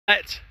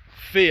Let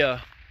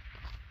fear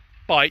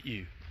bite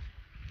you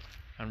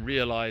and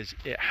realize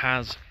it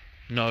has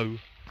no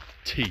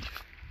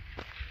teeth.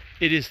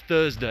 It is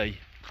Thursday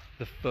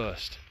the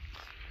 1st.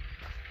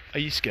 Are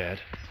you scared?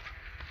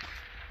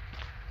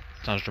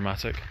 Sounds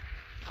dramatic.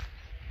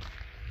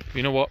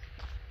 You know what?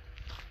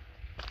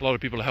 A lot of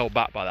people are held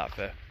back by that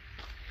fear.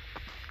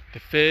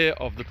 The fear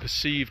of the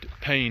perceived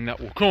pain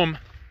that will come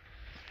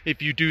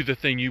if you do the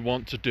thing you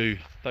want to do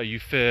that you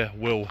fear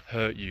will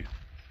hurt you.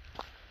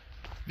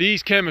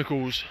 These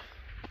chemicals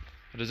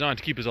are designed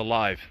to keep us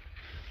alive.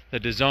 They're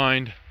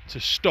designed to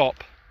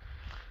stop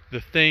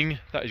the thing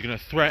that is going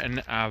to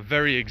threaten our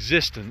very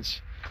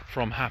existence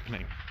from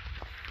happening.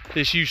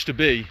 This used to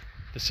be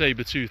the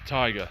saber-toothed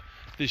tiger.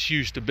 This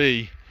used to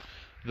be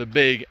the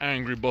big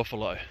angry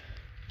buffalo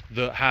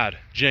that had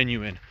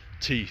genuine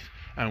teeth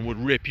and would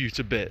rip you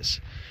to bits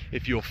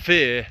if your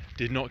fear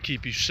did not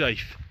keep you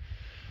safe.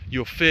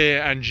 Your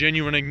fear and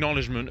genuine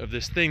acknowledgement of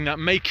this thing that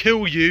may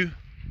kill you,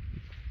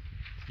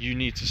 you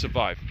need to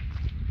survive.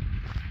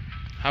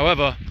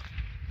 However,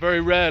 very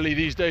rarely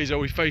these days are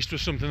we faced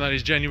with something that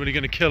is genuinely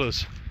going to kill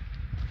us.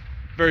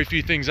 Very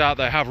few things out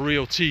there have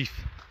real teeth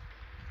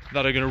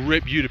that are going to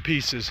rip you to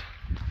pieces.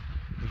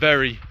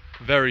 Very,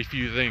 very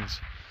few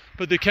things.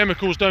 But the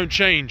chemicals don't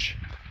change.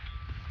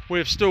 We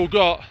have still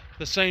got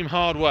the same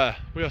hardware.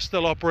 We are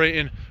still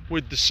operating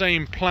with the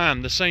same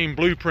plan, the same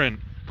blueprint.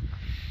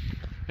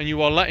 And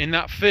you are letting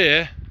that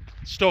fear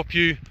stop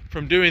you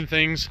from doing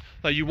things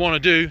that you want to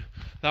do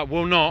that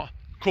will not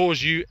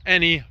cause you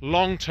any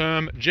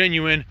long-term,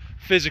 genuine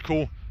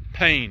physical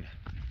pain.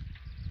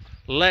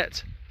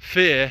 Let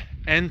fear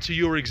enter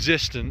your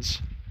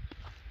existence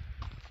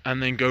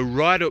and then go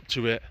right up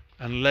to it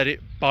and let it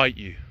bite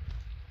you.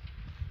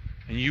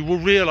 And you will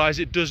realize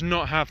it does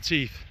not have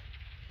teeth.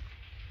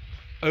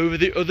 Over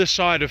the other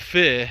side of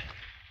fear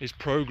is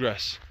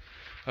progress.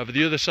 Over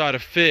the other side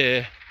of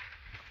fear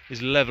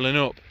is leveling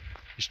up,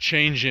 is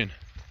changing,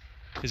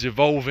 is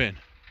evolving,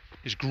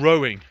 is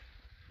growing.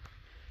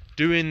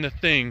 Doing the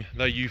thing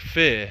that you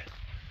fear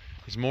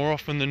is more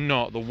often than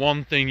not the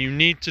one thing you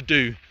need to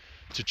do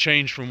to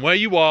change from where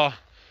you are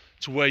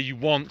to where you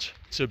want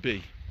to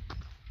be.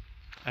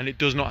 And it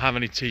does not have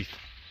any teeth.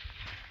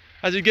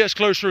 As it gets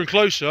closer and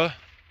closer,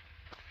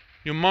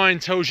 your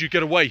mind tells you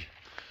get away,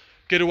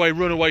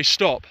 run away,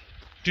 stop.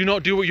 Do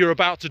not do what you're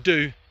about to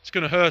do, it's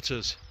going to hurt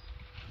us.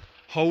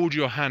 Hold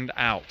your hand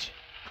out.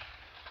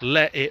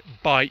 Let it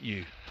bite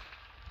you.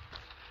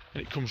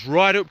 And it comes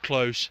right up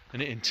close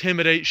and it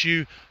intimidates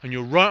you, and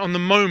you're right on the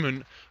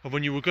moment of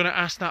when you were going to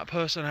ask that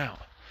person out,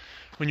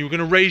 when you were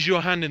going to raise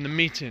your hand in the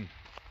meeting,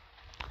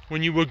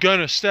 when you were going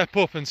to step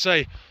up and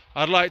say,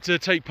 I'd like to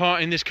take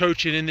part in this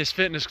coaching, in this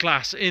fitness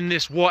class, in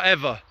this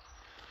whatever.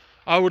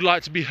 I would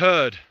like to be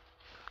heard.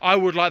 I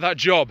would like that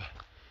job.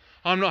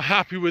 I'm not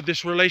happy with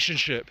this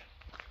relationship.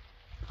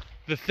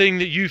 The thing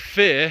that you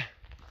fear,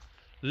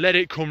 let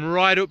it come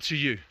right up to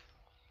you.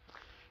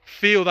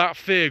 Feel that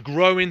fear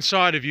grow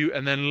inside of you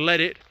and then let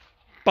it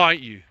bite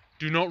you.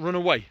 Do not run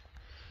away.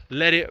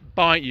 Let it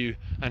bite you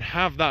and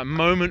have that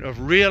moment of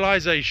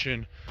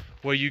realization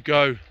where you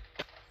go,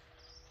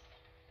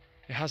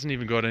 it hasn't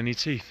even got any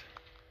teeth.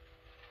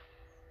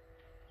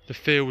 The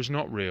fear was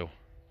not real.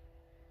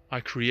 I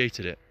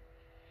created it.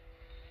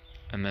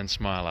 And then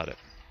smile at it.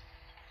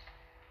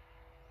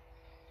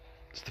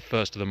 It's the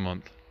 1st of the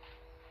month.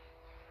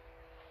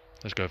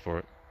 Let's go for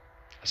it.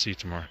 I'll see you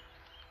tomorrow.